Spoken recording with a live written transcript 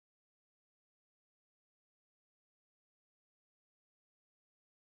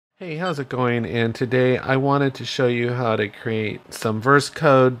Hey, how's it going? And today I wanted to show you how to create some verse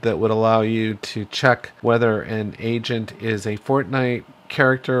code that would allow you to check whether an agent is a Fortnite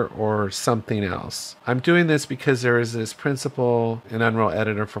character or something else. I'm doing this because there is this principle in Unreal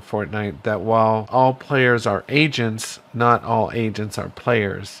Editor for Fortnite that while all players are agents, not all agents are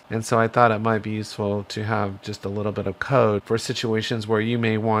players. And so I thought it might be useful to have just a little bit of code for situations where you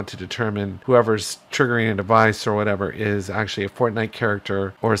may want to determine whoever's triggering a device or whatever is actually a Fortnite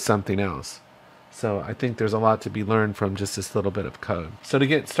character or something else. So I think there's a lot to be learned from just this little bit of code. So to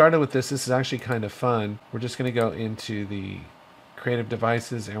get started with this is actually kind of fun. We're just going to go into the creative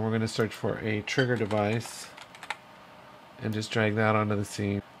devices and we're going to search for a trigger device and just drag that onto the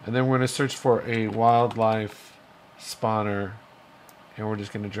scene. And then we're going to search for a wildlife spawner and we're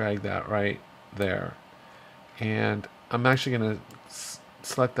just going to drag that right there. And I'm actually going to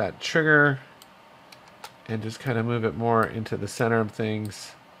select that trigger and just kind of move it more into the center of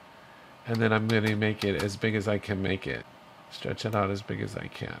things. And then I'm going to make it as big as I can make it. Stretch it out as big as I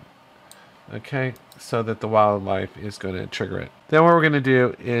can. Okay, so that the wildlife is going to trigger it. Then what we're going to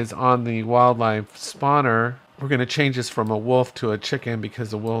do is on the wildlife spawner, we're going to change this from a wolf to a chicken because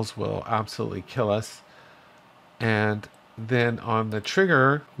the wolves will absolutely kill us. And then on the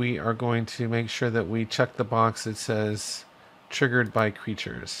trigger, we are going to make sure that we check the box that says triggered by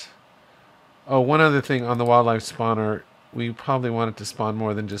creatures. Oh, one other thing on the wildlife spawner, we probably want it to spawn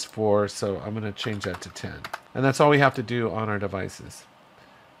more than just 4, so I'm going to change that to 10. And that's all we have to do on our devices.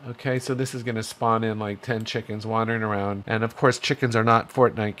 Okay, so this is going to spawn in like 10 chickens wandering around. And of course, chickens are not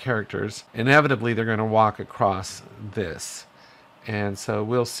Fortnite characters. Inevitably, they're going to walk across this. And so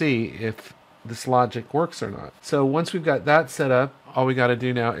we'll see if this logic works or not. So once we've got that set up, all we got to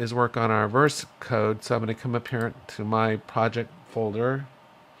do now is work on our verse code. So I'm going to come up here to my project folder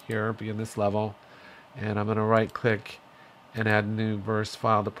here, be in this level. And I'm going to right click and add a new verse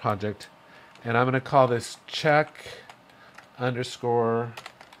file to project. And I'm going to call this check underscore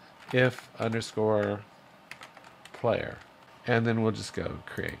if underscore player, and then we'll just go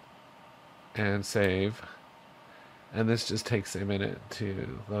create and save, and this just takes a minute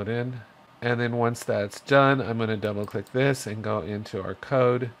to load in. And then once that's done, I'm going to double click this and go into our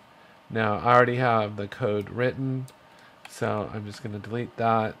code. Now I already have the code written, so I'm just going to delete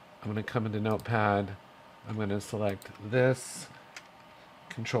that. I'm going to come into Notepad, I'm going to select this,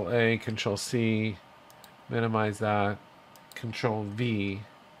 Control A, Control C, minimize that, Control V,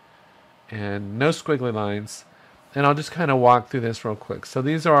 and no squiggly lines. And I'll just kind of walk through this real quick. So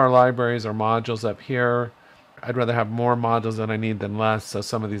these are our libraries or modules up here. I'd rather have more modules than I need than less, so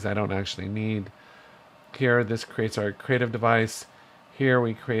some of these I don't actually need. Here, this creates our creative device. Here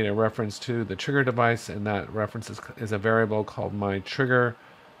we create a reference to the trigger device, and that reference is a variable called myTrigger.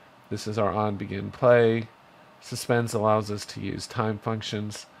 This is our onBeginPlay. Suspense allows us to use time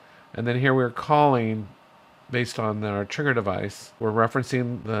functions. And then here we're calling based on our trigger device. We're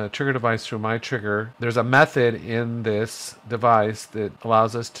referencing the trigger device through myTrigger. There's a method in this device that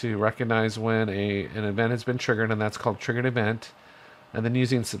allows us to recognize when an event has been triggered, and that's called triggered event. And then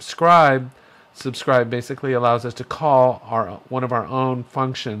using subscribe basically allows us to call one of our own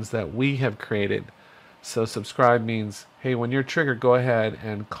functions that we have created. So subscribe means, hey, when you're triggered, go ahead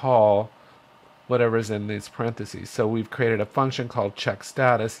and call whatever is in these parentheses. So we've created a function called check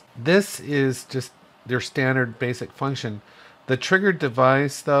status. This is just their standard basic function. The triggered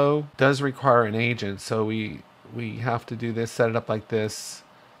device, though, does require an agent, so we have to do this, set it up like this.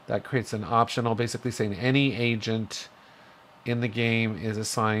 That creates an optional, basically saying any agent in the game is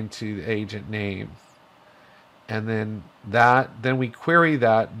assigned to the agent name. And then we query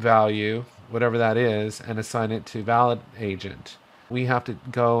that value, whatever that is, and assign it to valid agent. We have to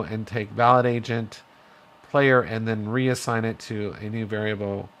go and take valid agent player and then reassign it to a new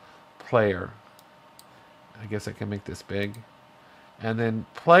variable player. I guess I can make this big. And then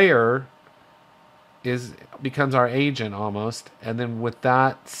player becomes our agent almost. And then with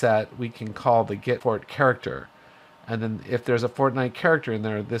that set, we can call the getFort character. And then if there's a Fortnite character in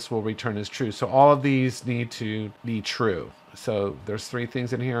there, this will return as true. So all of these need to be true. So there's 3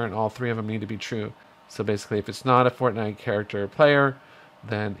 things in here, and all 3 of them need to be true. So basically, if it's not a Fortnite character player,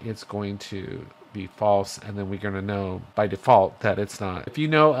 then it's going to be false, and then we're going to know by default that it's not. If you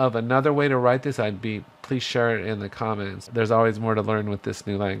know of another way to write this, please share it in the comments. There's always more to learn with this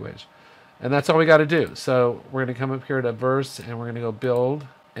new language. And that's all we got to do. So we're going to come up here to verse, and we're going to go build,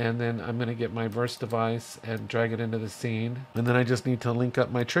 and then I'm going to get my verse device and drag it into the scene, and then I just need to link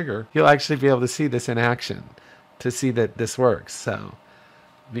up my trigger. You'll actually be able to see this in action to see that this works. So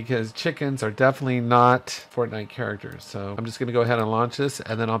because chickens are definitely not Fortnite characters. So I'm just going to go ahead and launch this,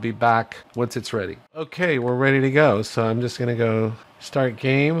 and then I'll be back once it's ready. Okay, we're ready to go. So I'm just going to go start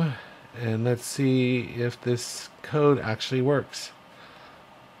game, and let's see if this code actually works.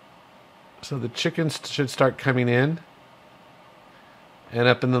 So the chickens should start coming in. And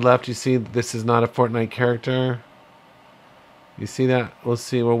up in the left, you see this is not a Fortnite character. You see that? We'll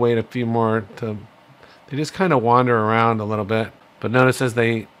see. We'll wait a few more to... They just kind of wander around a little bit. But notice as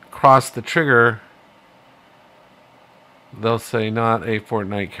they cross the trigger, they'll say not a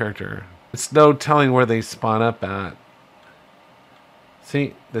Fortnite character. It's no telling where they spawn up at.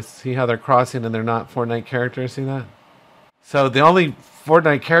 See how they're crossing and they're not Fortnite characters? See that? So the only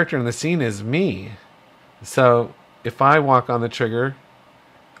Fortnite character in the scene is me. So if I walk on the trigger,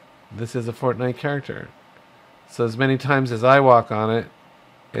 this is a Fortnite character. So as many times as I walk on it,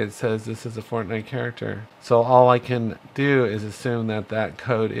 it says this is a Fortnite character. So all I can do is assume that that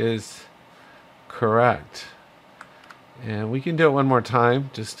code is correct. And we can do it one more time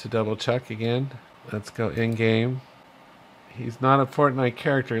just to double check again. Let's go in game. He's not a Fortnite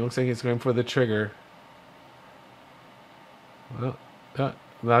character. He looks like he's going for the trigger. Well,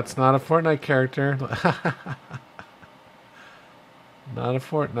 that's not a Fortnite character. Not a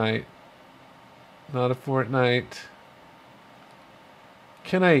Fortnite. Not a Fortnite.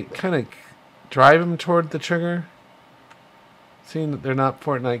 Can I kind of drive him toward the trigger? Seeing that they're not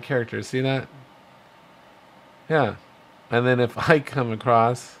Fortnite characters. See that? Yeah. And then if I come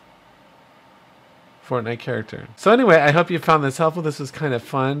across Fortnite character. So anyway, I hope you found this helpful. This was kind of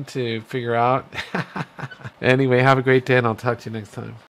fun to figure out. Anyway, have a great day, and I'll talk to you next time.